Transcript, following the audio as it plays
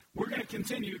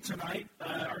continue tonight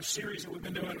our series that we've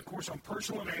been doing, of course, on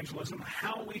personal evangelism,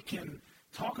 how we can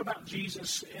talk about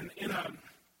Jesus in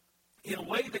a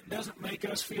way that doesn't make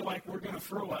us feel like we're going to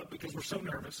throw up because we're so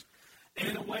nervous, and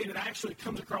in a way that actually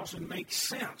comes across and makes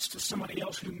sense to somebody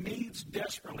else who needs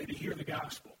desperately to hear the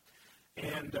gospel.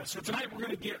 And so tonight we're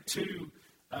going to get to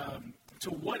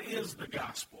what is the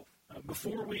gospel.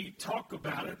 Before we talk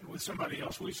about it with somebody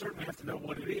else, we certainly have to know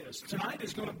what it is. Tonight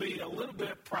is going to be a little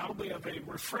bit probably of a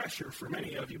refresher for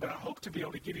many of you, but I hope to be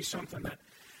able to give you something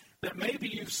that maybe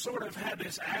you've sort of had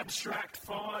this abstract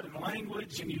thought and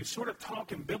language, and you sort of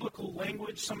talk in biblical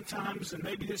language sometimes, and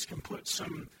maybe this can put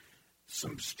some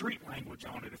street language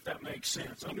on it, if that makes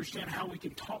sense. Understand how we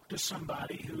can talk to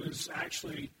somebody who is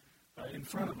actually in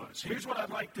front of us. Here's what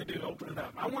I'd like to do, open it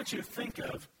up. I want you to think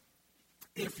of,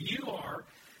 if you are,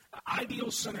 ideal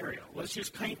scenario, let's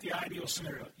just paint the ideal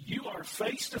scenario. You are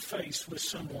face-to-face with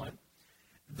someone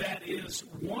that is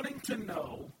wanting to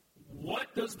know,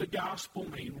 what does the gospel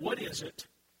mean? What is it?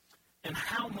 And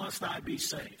how must I be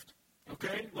saved?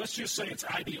 Okay? Let's just say it's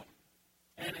ideal.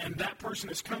 And that person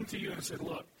has come to you and said,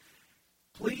 look,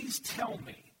 please tell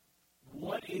me,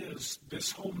 what is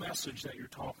this whole message that you're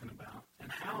talking about?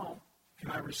 And how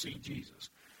can I receive Jesus?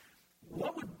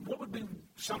 What would be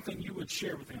something you would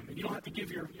share with them? And you don't have to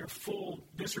give your full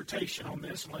dissertation on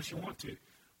this unless you want to.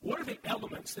 What are the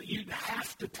elements that you'd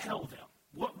have to tell them?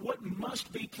 What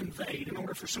must be conveyed in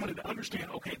order for somebody to understand,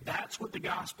 okay, that's what the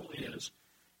gospel is,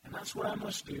 and that's what I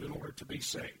must do in order to be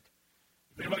saved?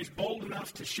 If anybody's bold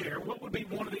enough to share, what would be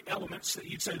one of the elements that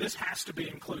you'd say this has to be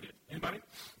included? Anybody?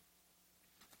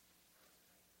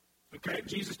 Okay,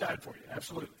 Jesus died for you.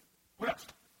 Absolutely. What else?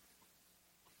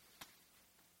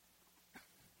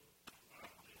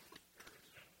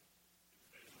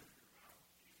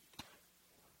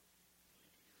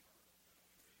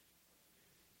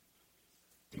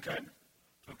 Okay.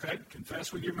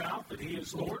 Confess with your mouth that he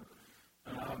is Lord,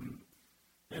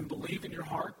 and believe in your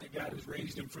heart that God has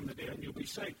raised him from the dead, and you'll be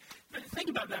saved. Think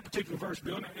about that particular verse,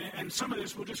 Bill, and some of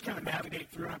this we'll just kind of navigate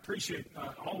through. I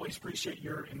always appreciate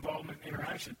your involvement and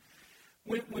interaction.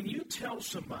 When you tell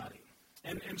somebody,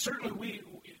 and certainly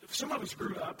some of us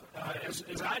grew up as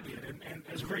I did, and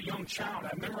as a very young child,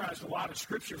 I memorized a lot of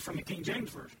scripture from the King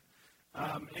James Version.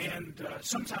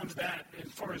 Sometimes that, as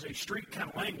far as a street kind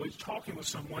of language, talking with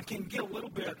someone can get a little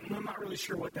bit, and I'm not really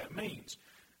sure what that means.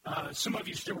 Some of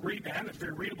you still read that, and it's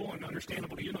very readable and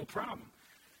understandable to you, no problem.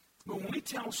 But when we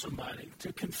tell somebody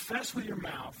to confess with your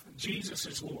mouth Jesus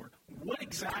is Lord, what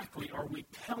exactly are we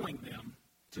telling them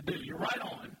to do? You're right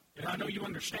on, and I know you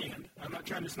understand.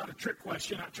 It's not a trick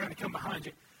question, I'm not trying to come behind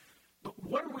you. But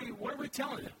what are we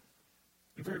telling them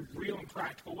in a very real and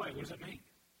practical way? What does that mean?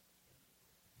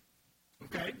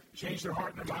 Okay, change their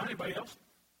heart and their mind. Anybody else?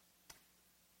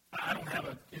 I don't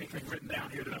have anything written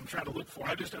down here that I'm trying to look for.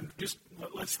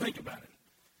 Let's think about it.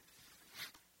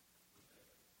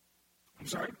 I'm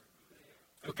sorry?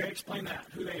 Okay, explain that,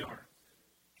 who they are.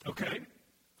 Okay.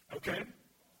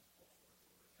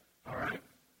 All right.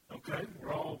 Okay,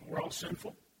 we're all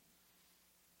sinful.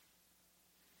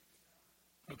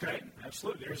 Okay,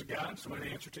 absolutely. There's a God, somebody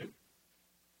to answer to.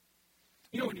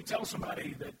 You know, when you tell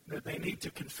somebody that they need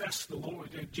to confess the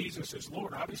Lord, that Jesus is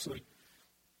Lord, obviously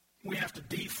we have to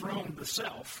dethrone the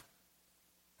self,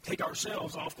 take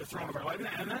ourselves off the throne of our life,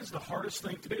 and that's the hardest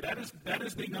thing to do. That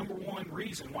is the number one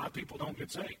reason why people don't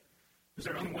get saved, because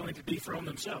they're unwilling to dethrone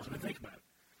themselves. I mean, think about it.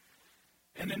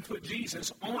 And then put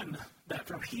Jesus on that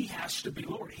throne. He has to be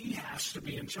Lord. He has to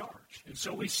be in charge. And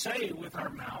so we say with our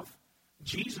mouth,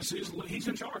 he's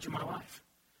in charge of my life.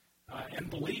 And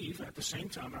believe at the same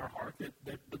time in our heart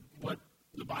that what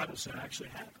the Bible said actually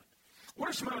happened. What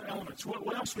are some other elements?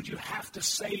 What else would you have to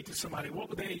say to somebody? What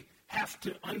would they have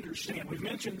to understand? We've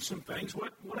mentioned some things.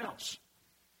 What else?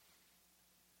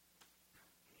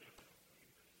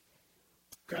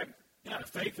 Okay. Yeah,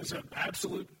 faith is an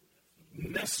absolute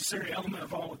necessary element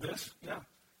of all of this. Yeah.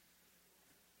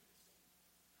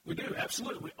 We do,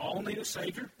 absolutely. We all need a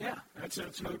Savior. Yeah, that's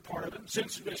another part of it.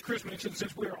 Since, as Chris mentioned,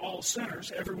 since we are all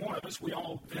sinners, every one of us, we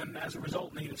all then, as a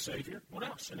result, need a Savior. What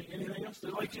else? Anything else?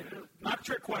 Not a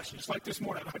trick question. It's like this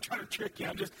morning. I'm not trying to trick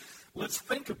you. Let's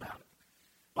think about it.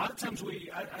 A lot of times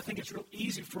I think it's real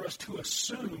easy for us to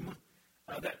assume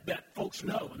that folks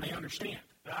know and they understand.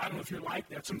 I don't know if you're like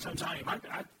that. Sometimes I am.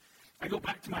 I go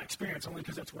back to my experience only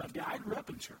because that's what I've got. I grew up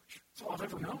in church. That's all I've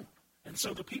ever known. And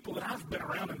so the people that I've been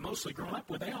around and mostly grown up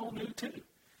with, they all knew too.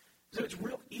 So it's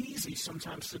real easy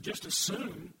sometimes to just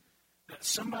assume that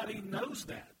somebody knows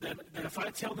that if I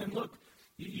tell them, look,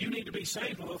 You need to be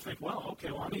saved. Well, they'll think, well,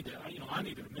 okay, well, I need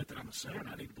to admit that I'm a sinner, and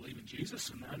I need to believe in Jesus,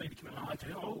 and I need to commit my life to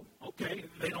Him. Oh, okay.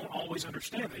 They don't always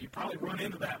understand that. You probably run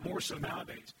into that more so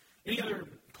nowadays. Any other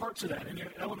parts of that, any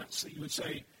elements that you would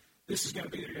say, this is going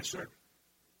to be there? Yes, sir.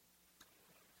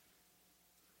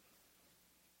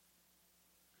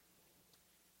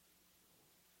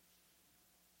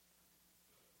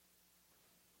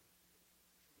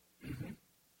 Mm-hmm.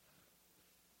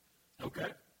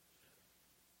 Okay.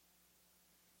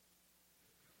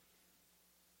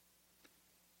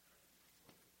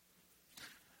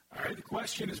 All right, the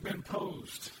question has been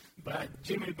posed by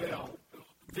Jimmy Bell.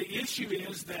 The issue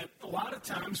is that a lot of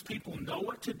times people know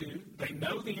what to do. They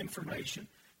know the information.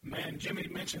 Man, Jimmy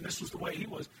mentioned this was the way he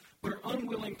was, but are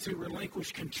unwilling to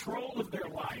relinquish control of their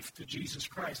life to Jesus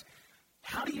Christ.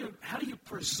 How do you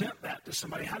present that to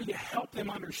somebody? How do you help them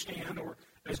understand, or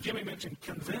as Jimmy mentioned,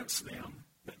 convince them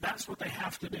that that's what they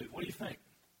have to do? What do you think?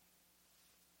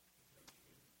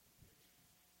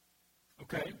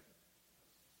 Okay.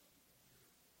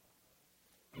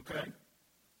 Okay.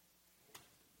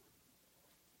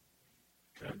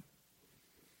 Okay.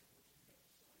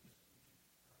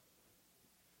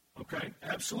 Okay.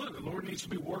 Absolutely. The Lord needs to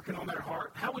be working on their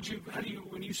heart. How do you,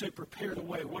 when you say prepare the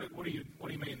way, what do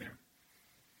you mean there?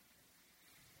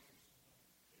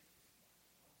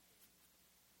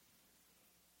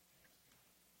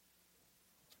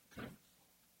 Okay.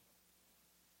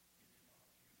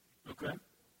 Okay.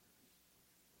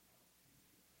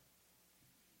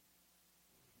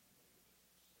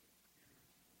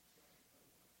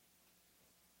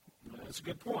 That's a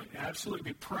good point.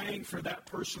 Absolutely. Be praying for that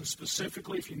person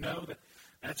specifically if you know that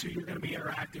that's who you're going to be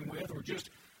interacting with, or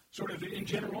just sort of in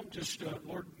general, just,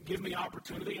 Lord, give me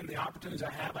opportunity, and the opportunities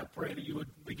I have, I pray that you would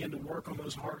begin to work on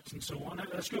those hearts and so on.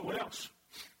 That's good. What else?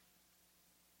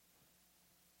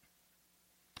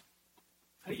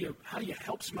 How do you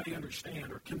help somebody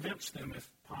understand or convince them, if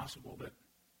possible, that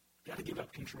you got to give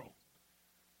up control?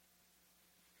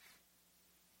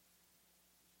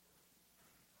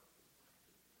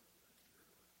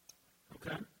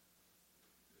 Okay?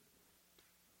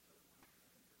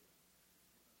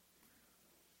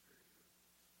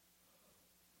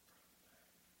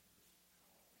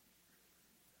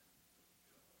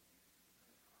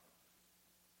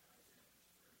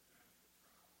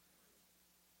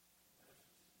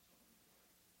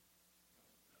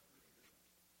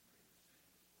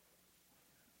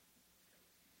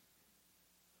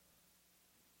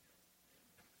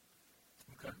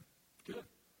 Okay. Good.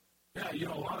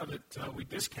 Yeah, a lot of it we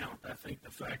discount, I think,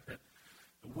 the fact that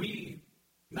we,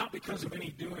 not because of any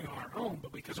doing on our own,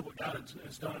 but because of what God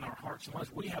has done in our hearts and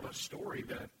lives, we have a story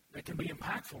that can be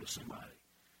impactful to somebody.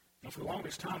 For the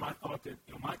longest time, I thought that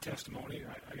my testimony,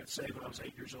 I got saved when I was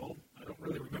 8 years old. I don't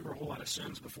really remember a whole lot of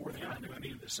sins before then. I knew I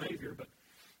needed a Savior, but,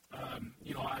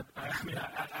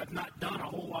 I've not done a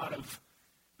whole lot of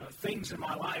things in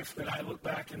my life that I look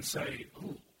back and say,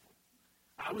 ooh,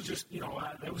 I was just,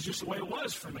 that was just the way it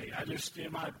was for me. I just,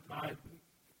 my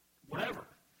whatever.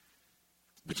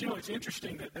 But, it's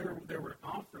interesting that there were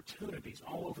opportunities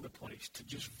all over the place to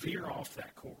just veer off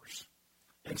that course.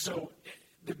 And so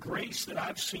the grace that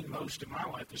I've seen most in my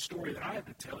life, the story that I have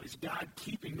to tell, is God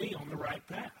keeping me on the right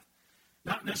path.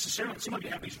 Not necessarily, some of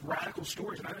you have these radical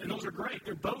stories, and those are great.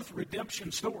 They're both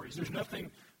redemption stories. There's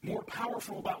nothing more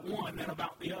powerful about one than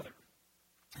about the other.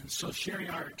 And so sharing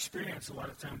our experience a lot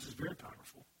of times is very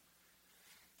powerful.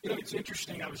 It's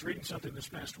interesting. I was reading something this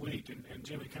past week, and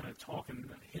Jimmy kind of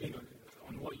hitting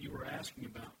on what you were asking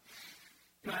about.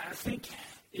 I think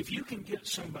if you can get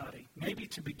somebody maybe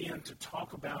to begin to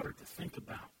talk about or to think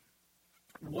about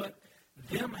what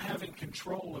them having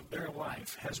control of their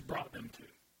life has brought them to,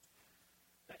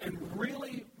 and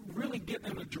really, really get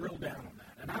them to drill down on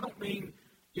that. And I don't mean,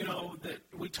 that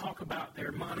we talk about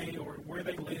their money or where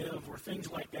they live or things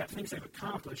like that, things they've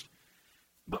accomplished,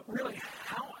 but really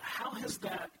how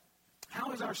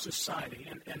has our society,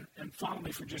 and follow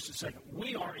me for just a second,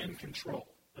 we are in control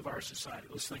of our society.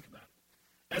 Let's think about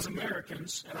it. As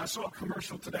Americans, and I saw a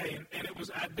commercial today, and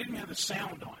I didn't have the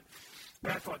sound on,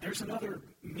 but I thought, there's another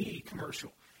me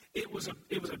commercial. It was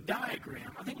a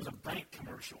diagram, I think it was a bank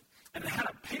commercial, and it had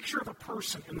a picture of a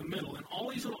person in the middle, and all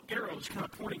these little arrows kind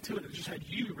of pointing to it, and it just had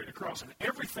you written across, and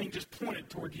everything just pointed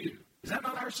toward you. Is that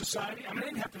not our society? I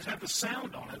didn't have to have the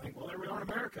sound on it. I think, well, there we are in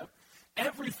America.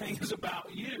 Everything is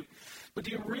about you. But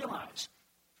do you realize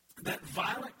that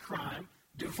violent crime,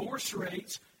 divorce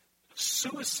rates,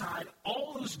 suicide,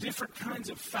 all those different kinds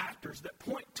of factors that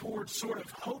point towards sort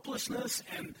of hopelessness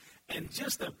and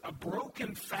just a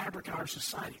broken fabric in our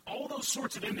society, all those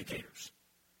sorts of indicators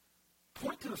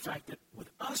point to the fact that with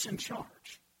us in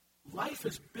charge, life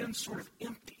has been sort of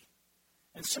empty.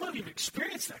 And some of you have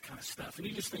experienced that kind of stuff, and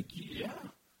you just think, yeah,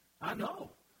 I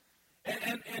know.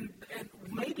 And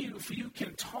maybe if you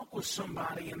can talk with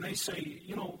somebody and they say,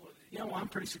 I'm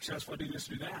pretty successful, I do this,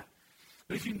 do that.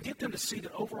 But if you can get them to see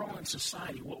that overall in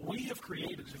society, what we have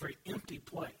created is a very empty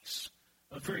place,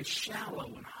 a very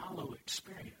shallow and hollow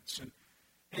experience.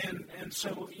 And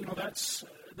so,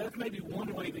 that may be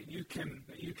one way that you can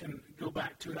go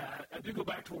back to that. I do go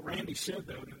back to what Randy said,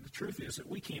 though, and the truth is that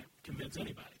we can't convince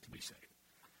anybody to be saved.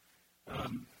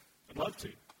 I'd love to.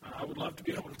 I would love to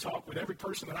be able to talk with every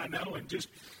person that I know and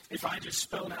if I just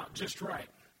spell it out just right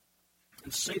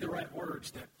and say the right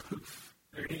words, that poof,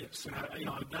 there it is. And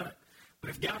I've done it. But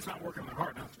if God's not working on my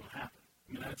heart, nothing's going to happen.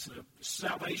 I mean,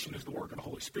 salvation is the work of the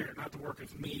Holy Spirit, not the work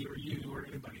of me or you or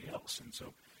anybody else. And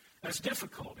so that's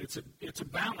difficult. It's a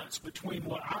balance between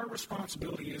what our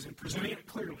responsibility is in presenting it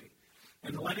clearly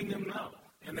and letting them know,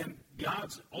 and then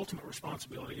God's ultimate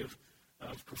responsibility of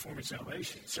performing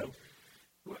salvation. So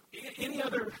any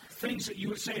other things that you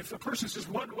would say if a person says,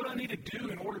 what do I need to do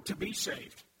in order to be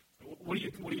saved? What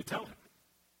do you tell them?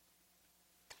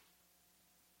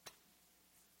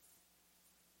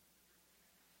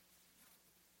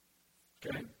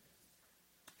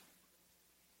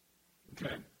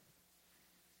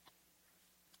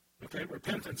 Okay,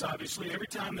 repentance, obviously. Every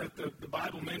time that the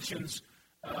Bible mentions,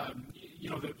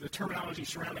 the terminology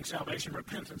surrounding salvation,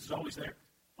 repentance is always there,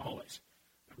 always.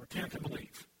 Repent and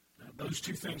believe. Those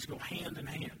two things go hand in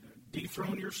hand.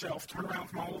 Dethrone yourself, turn around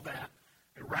from all of that,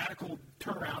 a radical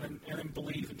turnaround, and then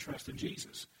believe and trust in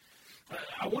Jesus.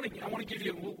 I want to give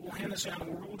you, we'll hand this out,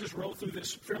 and we'll just roll through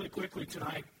this fairly quickly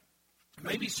tonight.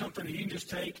 Maybe something that you can just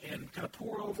take and kind of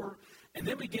pour over, and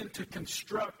then begin to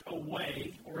construct a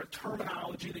way or a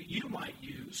terminology that you might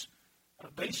use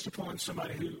based upon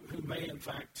somebody who may, in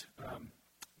fact,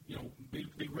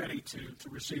 be ready to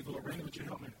receive the Lord. Randy, would you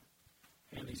help me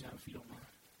hand these out if you don't mind?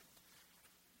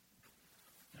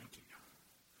 Thank you.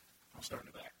 I'll start in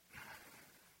the back.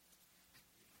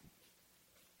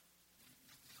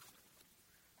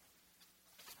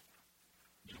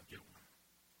 You don't get one.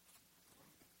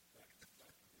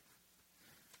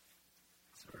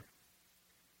 Sorry.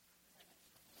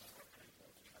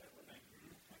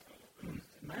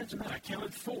 Imagine that. I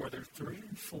counted 4. There are 3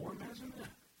 and 4. Imagine that.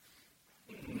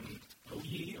 Oh,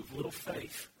 ye of little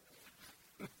faith.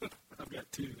 I've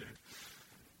got 2 there.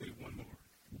 Need one more.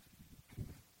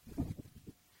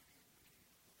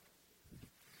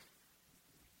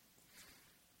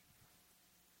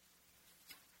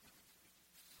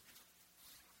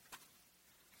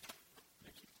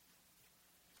 Thank you.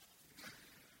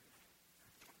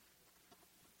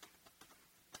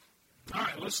 All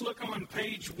right, let's look on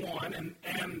page 1,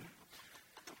 and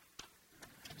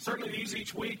certainly these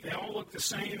each week, they all look the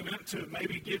same, meant to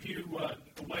maybe give you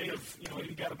the way of,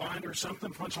 you got a binder or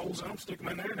something, punch holes in them, stick them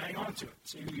in there, and hang on to it.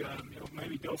 So you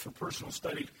maybe go for personal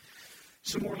study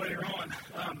some more later on.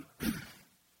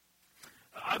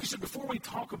 Obviously, before we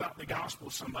talk about the gospel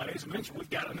to somebody, as I mentioned, we've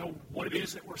got to know what it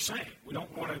is that we're saying. We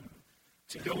don't want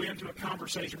to go into a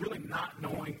conversation really not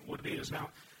knowing what it is. Now,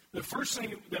 the first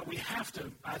thing that we have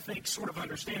to, I think, sort of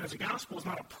understand is the gospel is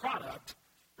not a product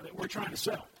that we're trying to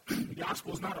sell. The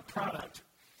gospel is not a product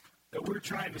that we're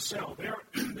trying to sell. There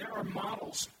are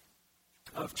models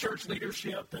of church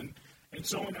leadership and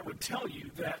so on that would tell you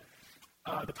that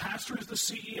the pastor is the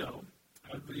CEO,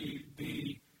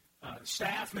 the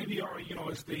staff maybe are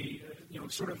is the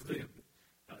sort of the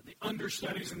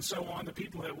understudies and so on, the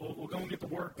people that will go and get the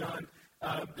work done.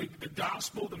 The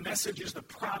gospel, the message is the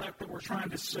product that we're trying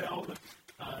to sell.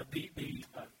 The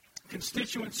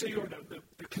constituency or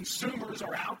the consumers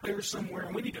are out there somewhere,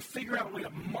 and we need to figure out a way to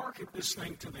market this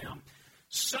thing to them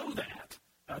so that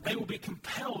they will be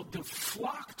compelled to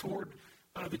flock toward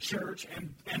the church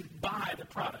and buy the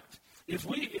product. If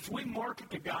we market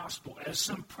the gospel as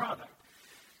some product,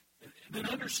 then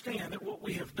understand that what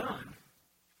we have done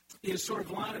is sort of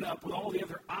line it up with all the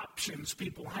other options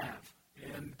people have.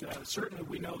 And certainly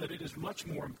we know that it is much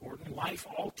more important,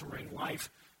 life-altering,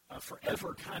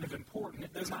 forever kind of important.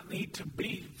 It does not need to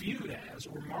be viewed as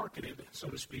or marketed, so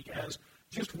to speak, as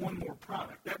just one more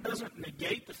product. That doesn't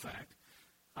negate the fact,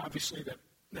 obviously,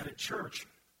 that at church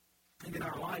and in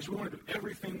our lives, we want to do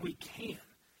everything we can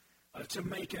to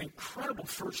make an incredible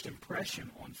first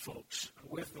impression on folks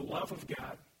with the love of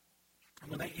God. And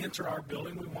when they enter our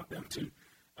building, we want them to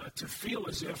feel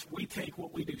as if we take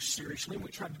what we do seriously, and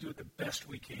we try to do it the best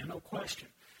we can, no question.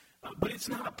 But it's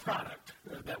not a product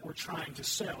that we're trying to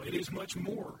sell. It is much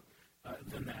more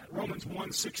than that. Romans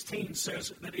 1:16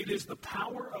 says that it is the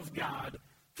power of God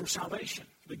for salvation.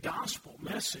 The gospel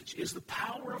message is the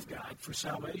power of God for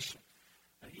salvation.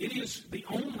 it is the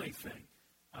only thing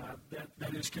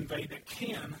that is conveyed that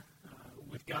can,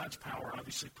 with God's power,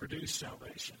 obviously produce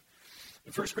salvation.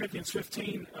 In 1 Corinthians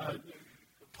 15,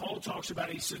 Paul talks about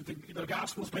it. He said the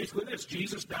gospel is basically this: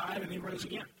 Jesus died and he rose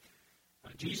again.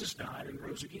 Jesus died and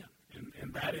rose again.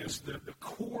 And that is the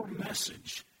core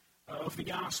message of the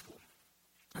gospel.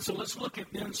 And so let's look at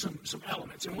then some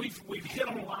elements. And we've hit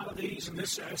on a lot of these, and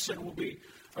this, as I said, will be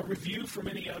a review for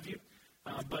many of you.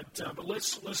 But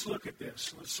let's look at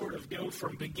this. Let's sort of go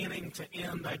from beginning to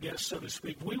end, I guess, so to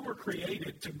speak. We were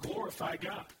created to glorify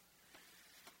God.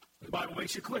 The Bible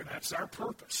makes it clear that's our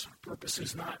purpose. Our purpose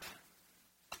is not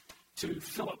to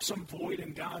fill up some void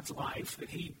in God's life that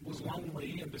he was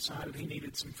lonely and decided he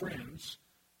needed some friends.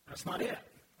 That's not it.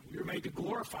 We were made to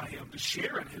glorify him, to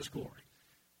share in his glory,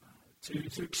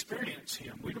 to experience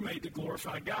him. We were made to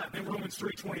glorify God. And then Romans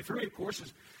 3:23, of course,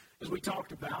 as we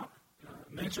talked about,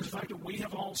 mentions the fact that we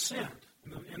have all sinned.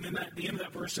 And then at the end of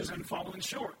that verse says, and fallen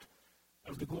short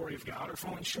of the glory of God, or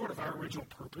falling short of our original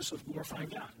purpose of glorifying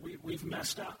God. We've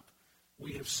messed up.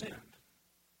 We have sinned.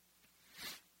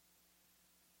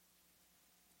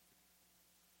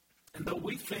 And though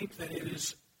we think that it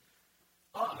is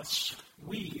us,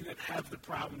 we, that have the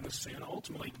problem with sin,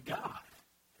 ultimately God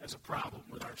has a problem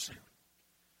with our sin.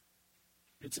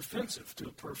 It's offensive to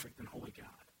a perfect and holy God.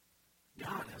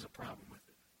 God has a problem with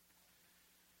it.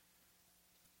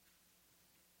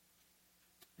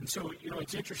 And so,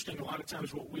 it's interesting a lot of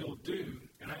times what we'll do,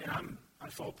 and I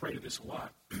fall prey to this a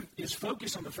lot, is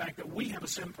focus on the fact that we have a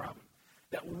sin problem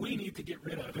that we need to get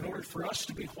rid of in order for us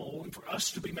to be whole and for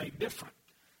us to be made different.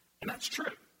 And that's true.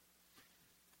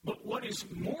 But what is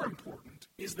more important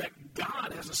is that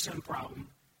God has a sin problem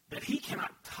that he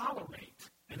cannot tolerate.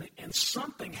 And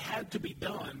something had to be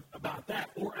done about that,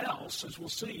 or else, as we'll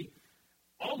see,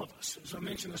 all of us, as I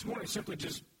mentioned this morning, simply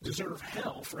just deserve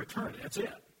hell for eternity. That's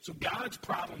it. So God's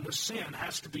problem with sin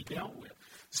has to be dealt with.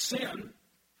 Sin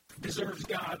deserves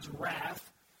God's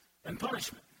wrath and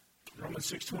punishment.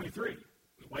 Romans 6:23,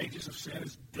 the wages of sin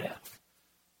is death.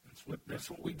 That's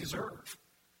what we deserve.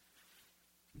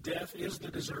 Death is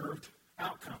the deserved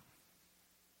outcome.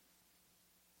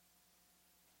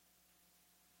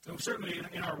 So certainly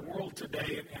in our world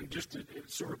today, and just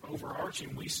it's sort of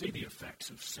overarching, we see the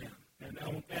effects of sin.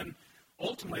 And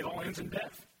ultimately it all ends in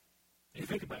death. You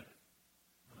think about it.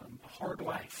 A hard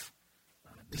life,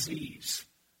 disease,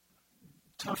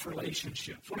 tough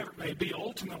relationships, whatever it may be,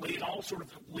 ultimately it all sort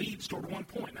of leads toward one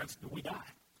point. That's that we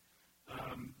die.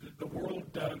 The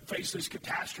world faces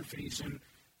catastrophes and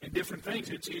different things.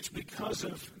 It's because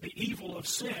of the evil of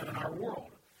sin in our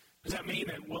world. Does that mean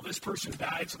that, well, this person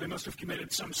died, so they must have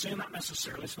committed some sin? Not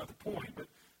necessarily. That's not the point. But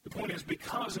the point is,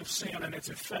 because of sin and its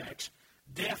effects,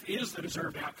 death is the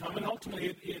deserved outcome, and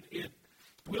ultimately it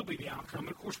will be the outcome. And,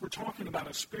 of course, we're talking about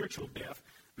a spiritual death,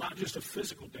 not just a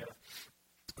physical death.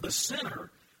 The sinner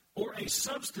or a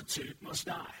substitute must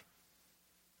die.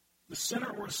 The sinner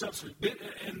or a substitute.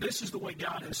 And this is the way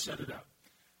God has set it up.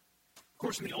 Of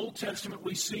course, in the Old Testament,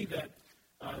 we see that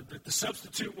the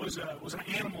substitute was an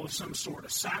animal of some sort, a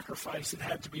sacrifice that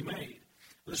had to be made.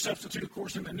 The substitute, of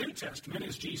course, in the New Testament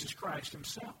is Jesus Christ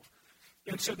himself.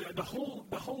 And so the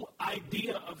whole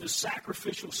idea of the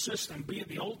sacrificial system, be it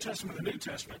the Old Testament or the New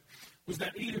Testament, was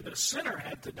that either the sinner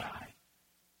had to die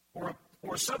or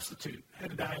a substitute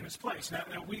had to die in its place.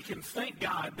 Now we can thank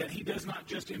God that he does not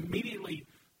just immediately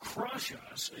crush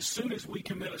us as soon as we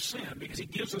commit a sin, because he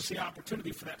gives us the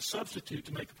opportunity for that substitute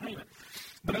to make a payment.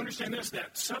 But understand this,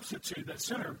 that substitute, that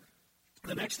sinner,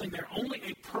 the next thing there, only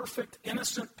a perfect,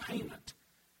 innocent payment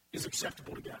is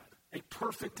acceptable to God. A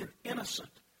perfect and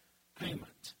innocent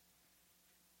payment.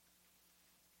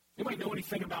 Anybody know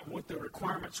anything about what the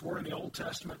requirements were in the Old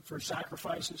Testament for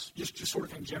sacrifices, just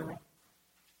sort of in general?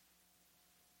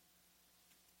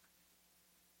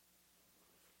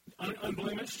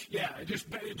 Unblemished? Yeah, just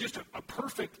a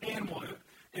perfect animal.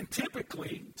 And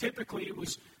typically it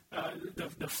was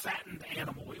the fattened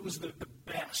animal. It was the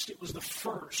best. It was the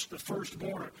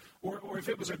firstborn. Or if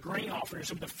it was a grain offering,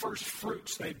 some of the first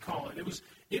fruits, they'd call it.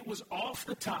 It was off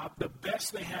the top, the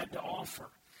best they had to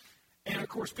offer. And, of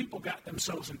course, people got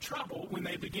themselves in trouble when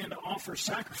they began to offer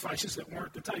sacrifices that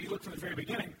weren't the type. You look from the very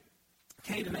beginning,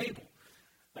 Cain and Abel.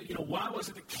 Why was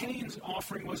it that Cain's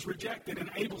offering was rejected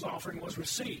and Abel's offering was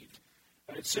received?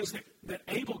 It says that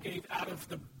Abel gave out of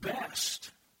the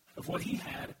best of what he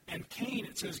had, and Cain,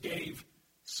 it says, gave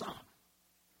some.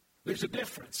 There's a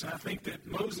difference, and I think that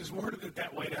Moses worded it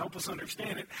that way to help us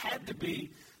understand it had to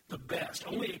be the best,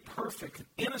 only a perfect,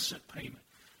 innocent payment.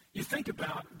 You think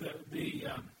about the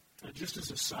just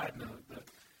as a side note,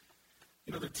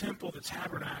 the temple, the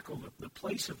tabernacle, the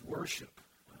place of worship.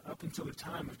 up until the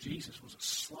time of Jesus, was a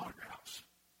slaughterhouse.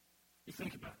 You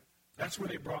think about it. That's where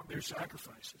they brought their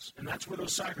sacrifices, and that's where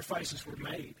those sacrifices were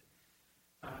made.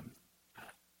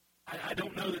 I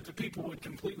don't know that the people would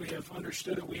completely have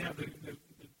understood it. We have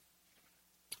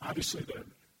obviously the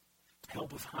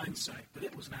help of hindsight, but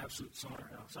it was an absolute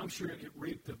slaughterhouse. I'm sure it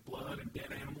reeked of blood and dead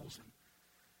animals and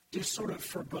just sort of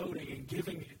foreboding and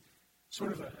giving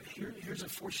sort of here's a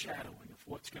foreshadowing of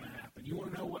what's going to happen. You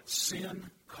want to know what sin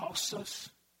costs us?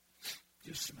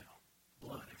 Just smell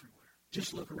blood everywhere.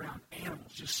 Just look around.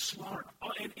 Animals just slaughtered.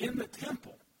 And in the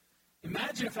temple.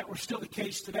 Imagine if that were still the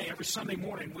case today. Every Sunday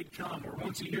morning we'd come, or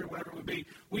once a year, whatever it would be,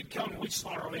 we'd come and we'd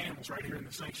slaughter all the animals right here in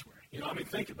the sanctuary.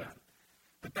 Think about it.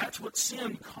 But that's what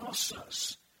sin costs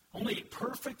us. Only a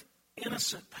perfect,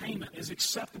 innocent payment is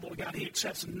acceptable to God. He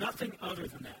accepts nothing other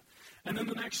than that. And then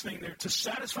the next thing there, to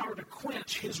satisfy or to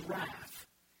quench his wrath.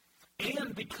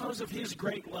 And because of his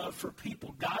great love for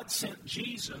people, God sent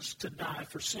Jesus to die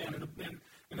for sin.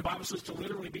 And the Bible says to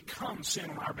literally become sin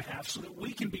on our behalf so that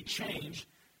we can be changed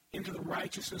into the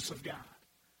righteousness of God.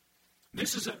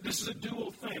 This is a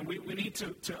dual thing. We need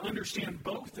to understand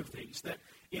both of these, that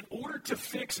in order to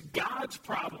fix God's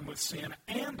problem with sin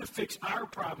and to fix our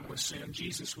problem with sin,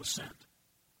 Jesus was sent.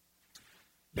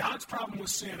 God's problem with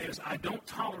sin is, I don't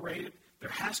tolerate it. There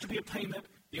has to be a payment.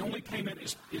 The only payment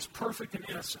is perfect and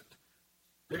innocent.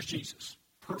 There's Jesus,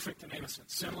 perfect and innocent,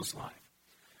 sinless life.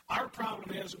 Our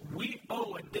problem is we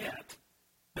owe a debt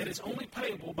that is only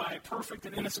payable by a perfect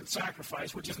and innocent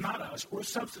sacrifice, which is not us, or a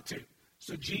substitute.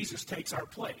 So Jesus takes our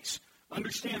place.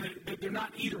 Understand that they're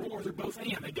not either or, they're both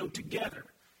and. They go together.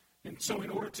 And so in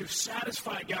order to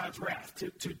satisfy God's wrath,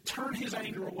 to turn his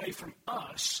anger away from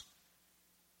us,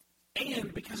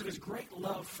 and because of his great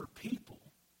love for people,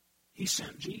 he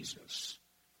sent Jesus.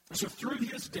 And so through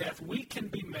his death, we can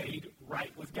be made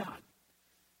right with God.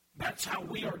 That's how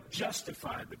we are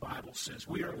justified, the Bible says.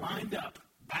 We are lined up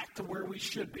back to where we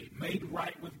should be, made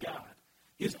right with God.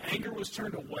 His anger was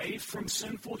turned away from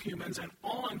sinful humans and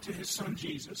on to his son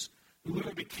Jesus, who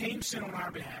literally became sin on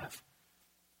our behalf.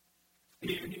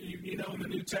 In the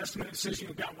New Testament, it says,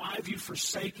 God, why have you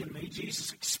forsaken me?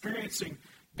 Jesus experiencing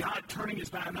God turning his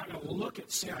back. I'm not going to look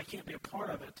at sin. I can't be a part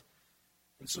of it.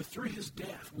 And so through his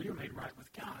death, we are made right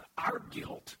with God. Our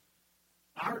guilt,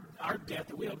 our debt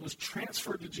that we owed was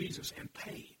transferred to Jesus and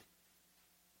paid.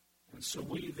 And so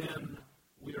we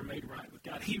are made right with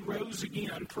God. He rose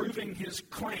again, proving his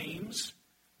claims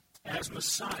as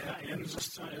Messiah and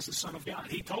as the Son of God.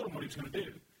 He told them what he was going to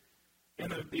do.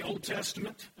 And the Old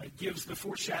Testament gives the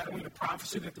foreshadowing, the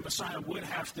prophecy that the Messiah would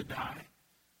have to die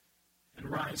and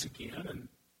rise again. And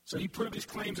so he proved his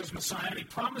claims as Messiah, and he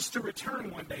promised to return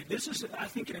one day. This is, I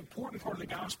think, an important part of the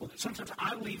gospel that sometimes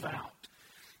I leave out.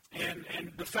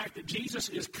 And the fact that Jesus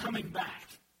is coming back.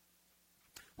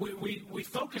 We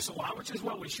focus a lot, which is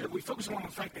what we should. We focus a lot on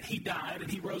the fact that he died and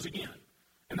he rose again.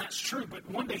 And that's true. But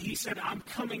one day he said, I'm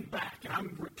coming back and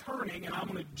I'm returning and I'm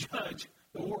going to judge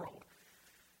the world.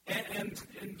 And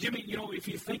Jimmy, if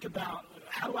you think about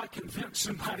how do I convince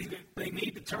somebody that they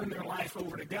need to turn their life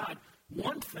over to God,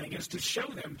 one thing is to show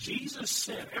them Jesus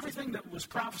said everything that was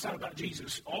prophesied about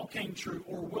Jesus all came true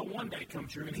or will one day come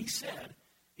true. And he said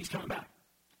he's coming back.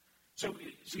 So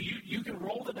you can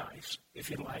roll the dice, if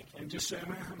you'd like, and just say,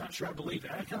 I'm not sure I believe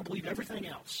that. I kind of believe everything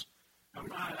else.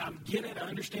 I get it. I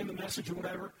understand the message or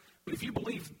whatever. But if you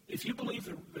believe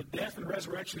the death and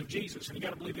resurrection of Jesus, and you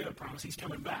got to believe the other promise, he's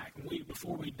coming back. And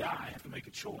before we die, have to make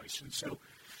a choice. And so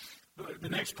the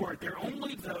next part, there are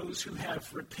only those who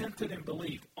have repented and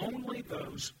believed. Only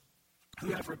those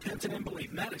who have repented and believed.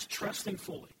 And that is trusting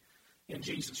fully in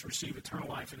Jesus, receive eternal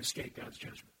life and escape God's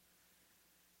judgment.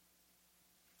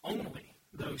 Only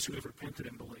those who have repented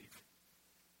and believed.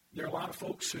 There are a lot of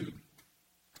folks who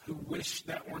wish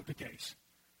that weren't the case,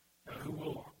 who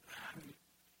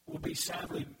will be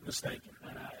sadly mistaken.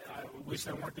 And I wish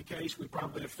that weren't the case. We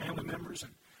probably have family members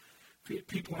and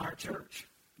people in our church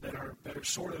that are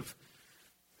sort of,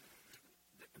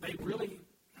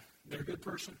 they're a good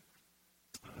person.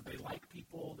 They like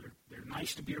people. They're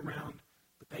nice to be around,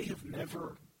 but they have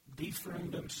never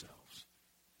dethroned themselves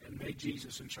and made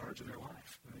Jesus in charge of their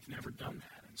life. And they've never done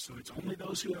that. And so it's only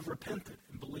those who have repented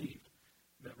and believed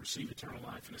that receive eternal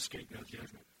life and escape God's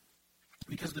judgment.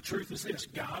 Because the truth is this,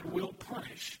 God will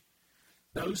punish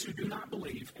those who do not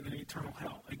believe in an eternal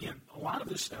hell. Again, a lot of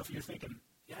this stuff you're thinking,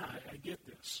 yeah, I get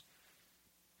this.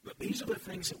 But these are the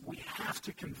things that we have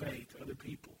to convey to other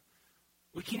people.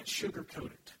 We can't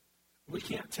sugarcoat it. We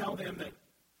can't tell them that,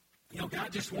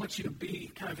 God just wants you to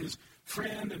be kind of his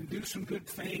friend and do some good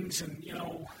things and,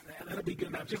 that'll be good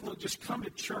enough. Just come to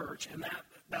church and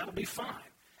that'll be fine.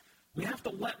 We have to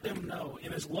let them know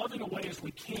in as loving a way as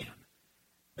we can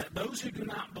that those who do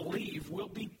not believe will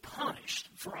be punished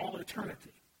for all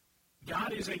eternity.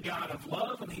 God is a God of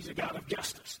love, and he's a God of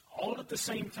justice, all at the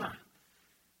same time.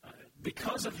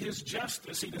 Because of his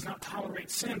justice, he does not tolerate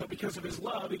sin, but because of his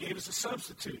love, he gave us a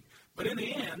substitute. But in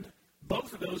the end,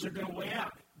 both of those are going to weigh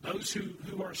out. Those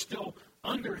who are still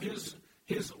under his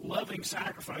loving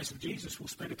sacrifice of Jesus will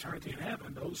spend eternity in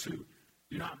heaven. Those who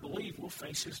do not believe will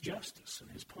face his justice and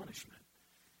his punishment.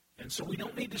 And so we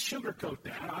don't need to sugarcoat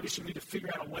that. Obviously, we need to figure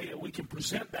out a way that we can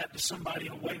present that to somebody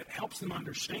in a way that helps them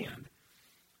understand.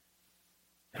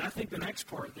 And I think the next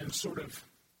part then sort of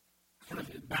kind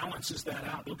of balances that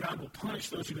out. Though God will punish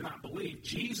those who do not believe,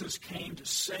 Jesus came to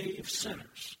save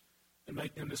sinners and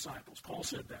make them disciples. Paul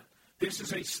said that. This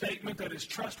is a statement that is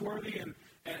trustworthy and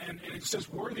it says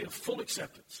worthy of full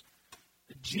acceptance.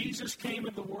 Jesus came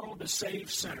into the world to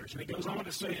save sinners. And he goes on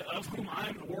to say, of whom I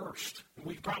am the worst. And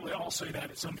we probably all say that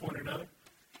at some point or another.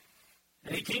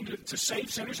 And he came to save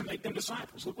sinners and make them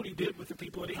disciples. Look what he did with the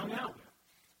people that he hung out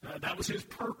with. That was his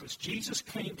purpose. Jesus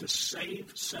came to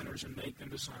save sinners and make them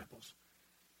disciples.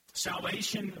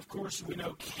 Salvation, of course, we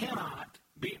know cannot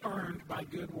be earned by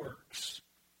good works.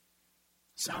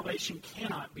 Salvation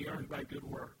cannot be earned by good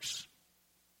works.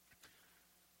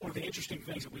 One of the interesting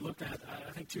things that we looked at,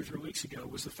 I think 2 or 3 weeks ago,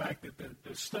 was the fact that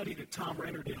the study that Tom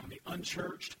Renner did on the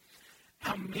unchurched,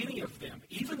 how many of them,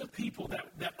 even the people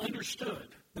that understood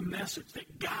the message,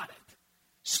 that got it,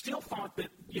 still thought that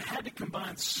you had to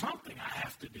combine something I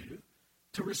have to do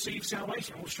to receive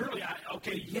salvation. Well, surely,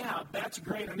 that's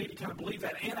great. I need to kind of believe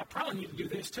that. And I probably need to do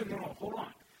this too. No, hold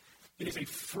on. It is a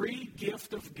free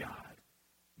gift of God.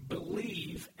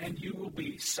 Believe and you will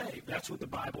be saved. That's what the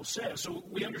Bible says. So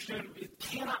we understand it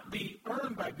cannot be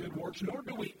earned by good works, nor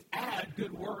do we add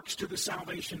good works to the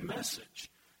salvation message.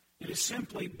 It is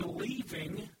simply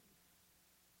believing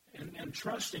and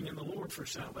trusting in the Lord for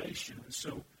salvation. And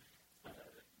so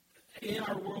in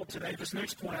our world today, this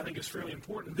next point I think is fairly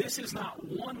important. This is not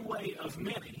one way of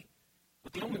many,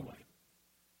 but the only way.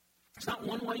 It's not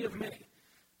one way of many,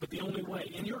 but the only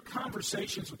way. In your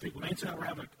conversations with people, Nancy and I were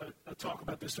having a talk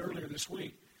about this earlier this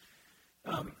week.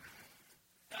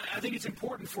 I think it's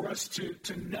important for us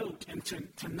to note and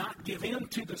to not give in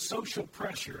to the social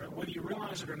pressure, whether you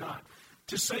realize it or not,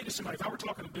 to say to somebody, if I were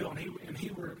talking to Bill and he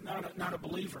were not a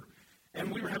believer, and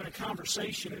we were having a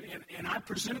conversation, and I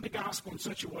presented the gospel in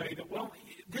such a way that, well,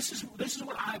 this is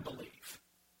what I believe.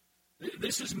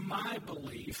 This is my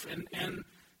belief, and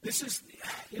this is,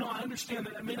 I understand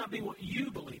that it may not be what you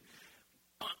believe.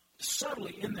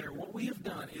 Subtly in there, what we have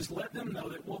done is let them know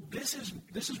that, well, this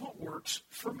is what works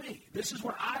for me. This is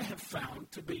what I have found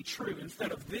to be true,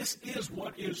 instead of this is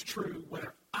what is true,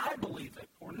 whether I believe it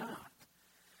or not.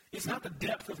 It's not the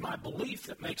depth of my belief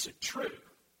that makes it true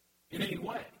in any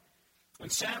way.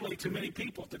 And sadly, to many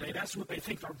people today, that's what they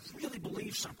think. I really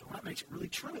believe something. Well, that makes it really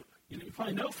true. You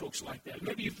probably know folks like that.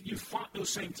 Maybe you've fought those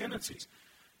same tendencies.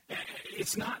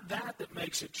 It's not that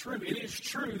makes it true. It is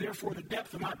true, therefore the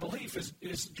depth of my belief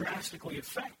is drastically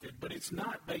affected, but it's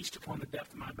not based upon the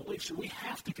depth of my belief. So we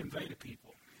have to convey to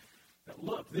people that,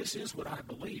 look, this is what I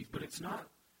believe, but it's not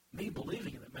me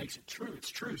believing it that makes it true. It's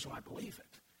true, so I believe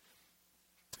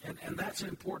it. And that's an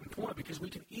important point, because we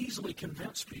can easily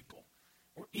convince people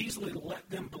or easily let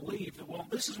them believe that, well,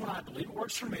 this is what I believe. It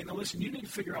works for me. Now, listen, you need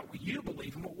to figure out what you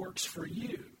believe and what works for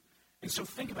you. And so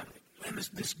think about it. Man,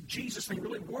 this Jesus thing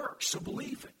really works, so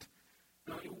believe it.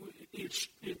 No,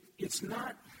 it's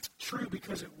not true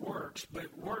because it works, but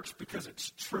it works because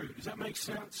it's true. Does that make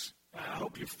sense? I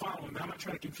hope you're following me. I'm not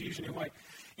trying to confuse you in any way.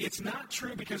 It's not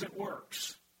true because it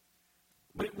works,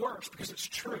 but it works because it's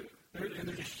true. And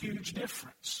there's a huge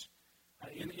difference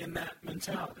in that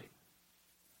mentality.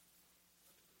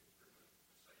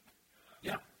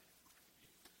 Yeah.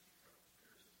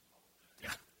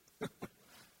 Yeah.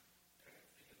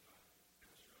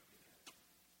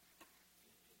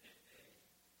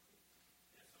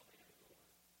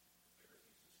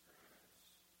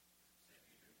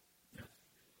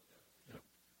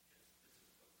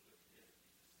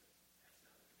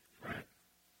 Right.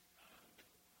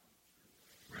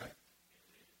 Right.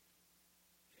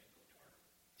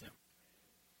 Yeah.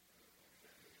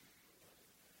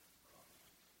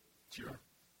 Sure.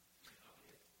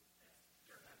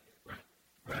 Right.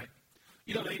 Right.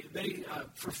 They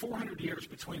for 400 years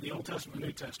between the Old Testament and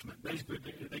New Testament, basically,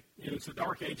 it's the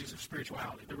dark ages of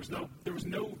spirituality. There was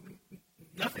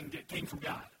nothing that came from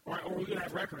God, or we would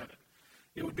have record of it.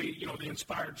 It would be, the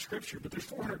inspired Scripture. But there's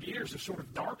 400 years of sort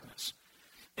of darkness.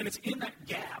 And it's in that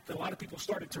gap that a lot of people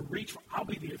started to reach for, I'll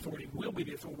be the authority, we'll be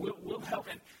the authority, we'll help.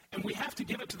 And we have to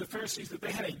give it to the Pharisees that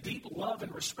they had a deep love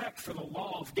and respect for the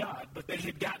law of God, but they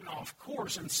had gotten off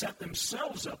course and set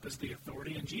themselves up as the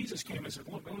authority. And Jesus came and said,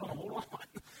 look, no, hold on.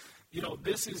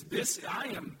 I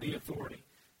am the authority.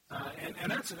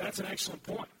 And that's an excellent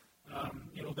point.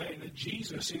 That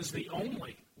Jesus is the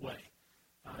only way.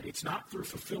 It's not through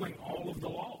fulfilling all of the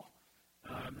law.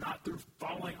 Not through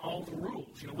following all the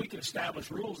rules. We can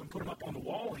establish rules and put them up on the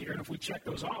wall here, and if we check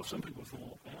those off, some people say,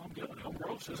 well, I'm good. Elm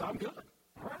Grove says I'm good.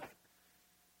 All right.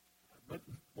 But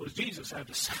what does Jesus have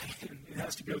to say? And it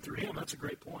has to go through him. That's a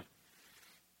great point.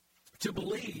 To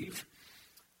believe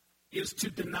is to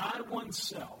deny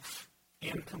oneself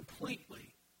and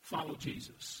completely follow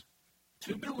Jesus.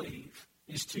 To believe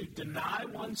is to deny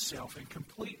oneself and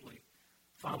completely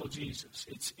follow Jesus.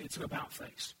 It's an about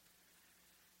face.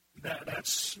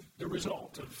 That's the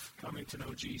result of coming to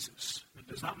know Jesus. It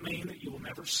does not mean that you will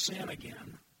never sin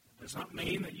again. It does not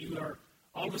mean that you are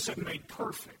all of a sudden made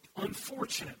perfect.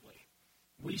 Unfortunately,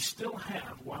 we still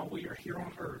have, while we are here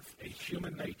on earth, a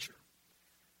human nature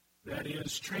that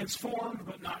is transformed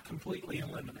but not completely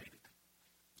eliminated.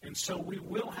 And so we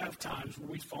will have times where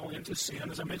we fall into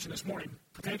sin, as I mentioned this morning,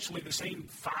 potentially the same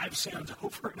 5 sins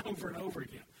over and over and over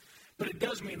again. But it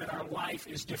does mean that our life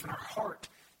is different. Our heart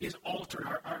is altered.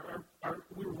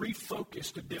 We're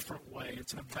refocused a different way.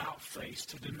 It's an about face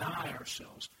to deny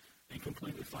ourselves and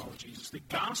completely follow Jesus. The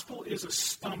gospel is a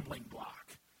stumbling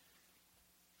block.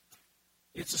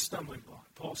 It's a stumbling block.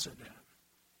 Paul said that.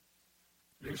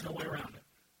 There's no way around it.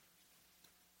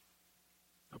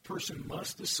 A person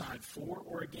must decide for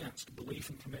or against belief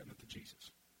and commitment to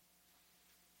Jesus.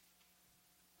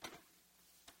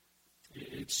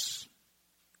 It's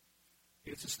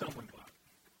a stumbling block.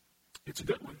 It's a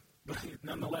good one, but it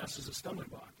nonetheless is a stumbling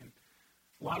block. And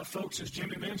a lot of folks, as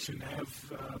Jimmy mentioned,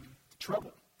 have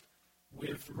trouble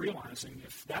with realizing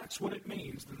if that's what it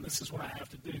means, then this is what I have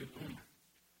to do.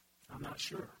 I'm not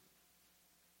sure.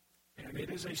 And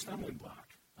it is a stumbling block.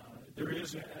 There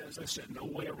is, as I said, no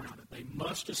way around it. They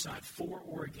must decide for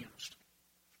or against.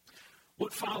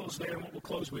 What follows there, and what we'll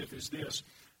close with, is this.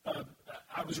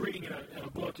 I was reading in a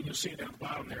book, and you'll see it down the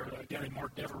bottom there. A guy named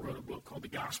Mark Dever wrote a book called The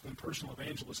Gospel and Personal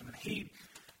Evangelism, and he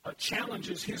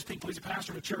challenges his people. He's a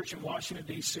pastor of a church in Washington,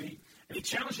 D.C., and he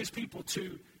challenges people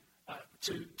to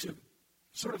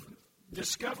sort of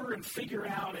discover and figure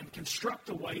out and construct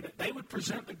a way that they would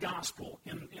present the gospel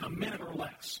in a minute or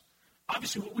less.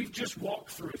 Obviously, what we've just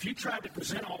walked through, if you tried to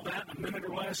present all that in a minute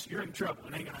or less, you're in trouble.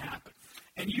 It ain't going to happen.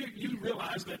 And you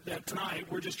realize that tonight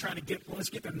we're just trying to let's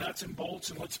get the nuts and bolts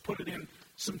and let's put it in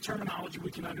some terminology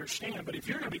we can understand. But if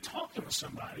you're going to be talking with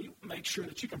somebody, make sure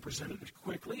that you can present it as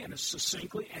quickly and as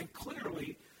succinctly and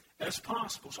clearly as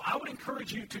possible. So I would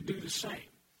encourage you to do the same.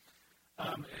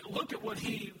 Look at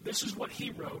this is what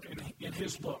he wrote in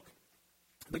his book.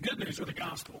 The good news of the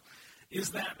gospel is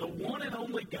that the one and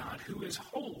only God who is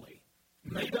holy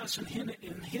made us in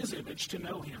his image to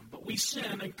know him, but we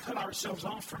sinned and cut ourselves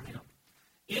off from him.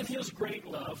 In his great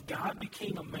love, God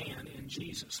became a man in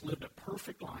Jesus, lived a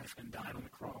perfect life, and died on the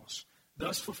cross,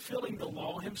 thus fulfilling the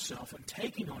law himself and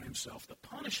taking on himself the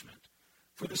punishment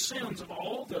for the sins of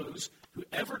all those who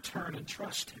ever turn and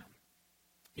trust him.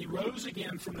 He rose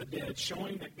again from the dead,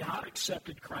 showing that God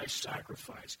accepted Christ's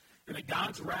sacrifice and that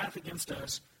God's wrath against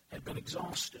us had been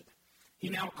exhausted. He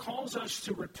now calls us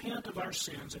to repent of our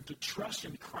sins and to trust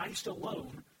in Christ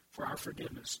alone for our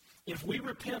forgiveness. If we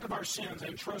repent of our sins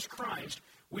and trust Christ,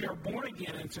 we are born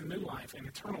again into new life and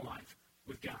eternal life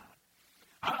with God.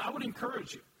 I would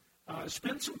encourage you,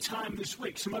 spend some time this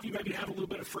week. Some of you maybe have a little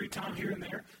bit of free time here and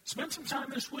there. Spend some time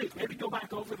this week. Maybe go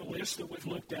back over the list that we've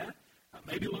looked at.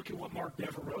 Maybe look at what Mark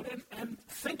Dever wrote and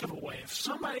think of a way. If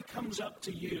somebody comes up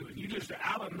to you and you just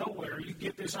out of nowhere, you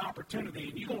get this opportunity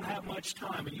and you don't have much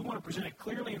time and you want to present it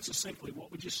clearly and succinctly, what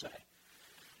would you say?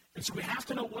 And so we have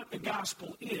to know what the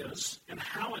gospel is and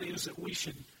how it is that we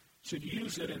should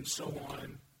use it and so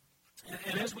on.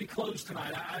 And as we close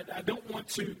tonight, I don't want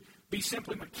to be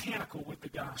simply mechanical with the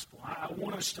gospel. I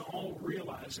want us to all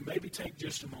realize and maybe take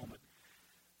just a moment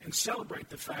and celebrate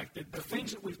the fact that the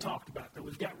things that we've talked about, that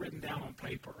we've got written down on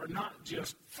paper, are not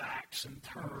just facts and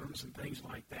terms and things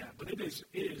like that, but it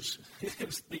is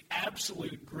the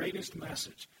absolute greatest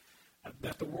message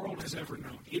that the world has ever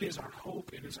known. It is our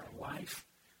hope. It is our life.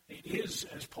 It is,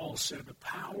 as Paul said, the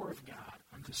power of God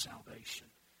unto salvation.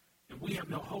 And we have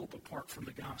no hope apart from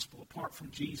the gospel, apart from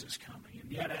Jesus coming.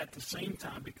 And yet at the same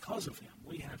time, because of him,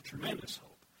 we have tremendous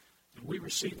hope. And we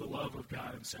receive the love of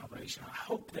God and salvation. I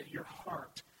hope that your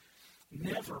heart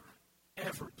never,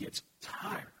 ever gets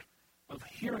tired of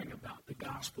hearing about the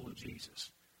gospel of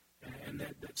Jesus. And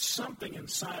that something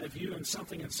inside of you and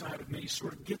something inside of me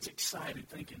sort of gets excited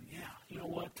thinking, yeah, you know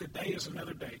what, today is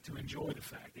another day to enjoy the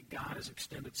fact that God has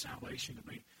extended salvation to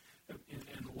me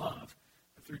and love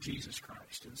through Jesus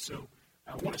Christ. And so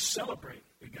I want to celebrate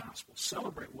the gospel,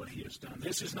 celebrate what he has done.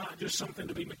 This is not just something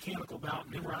to be mechanical about,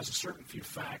 memorize a certain few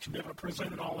facts, and be able to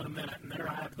present it all in a minute, and there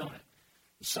I have done it.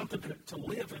 It's something to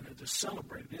live in and to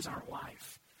celebrate. It is our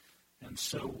life. And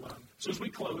so as we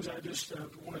close, I just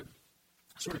want to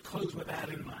sort of close with that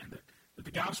in mind, that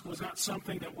the gospel is not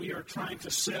something that we are trying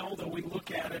to sell, though we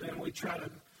look at it and we try to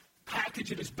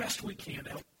package it as best we can to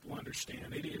help people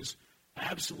understand. It is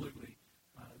absolutely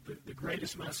the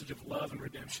greatest message of love and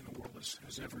redemption the world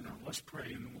has ever known. Let's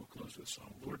pray, and then we'll close with a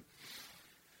song. Lord,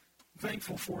 I'm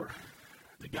thankful for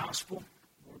the gospel.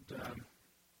 Lord,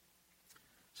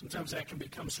 sometimes that can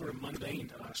become sort of mundane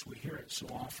to us. We hear it so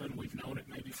often. We've known it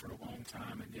maybe for a long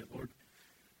time. And yet, Lord,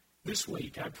 this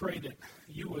week I pray that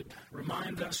you would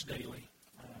remind us daily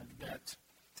that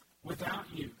without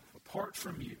you, apart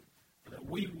from you, that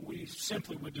we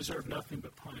simply would deserve nothing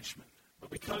but punishment. But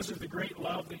because of the great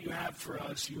love that you have for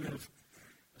us, you have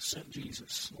sent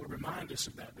Jesus. Lord, remind us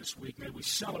of that this week. May we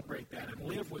celebrate that and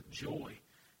live with joy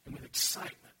and with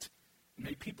excitement. And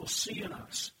may people see in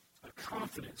us a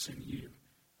confidence in you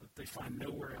that they find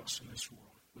nowhere else in this world.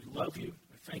 We love you.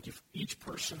 We thank you for each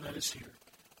person that is here.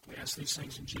 We ask these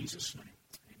things in Jesus' name.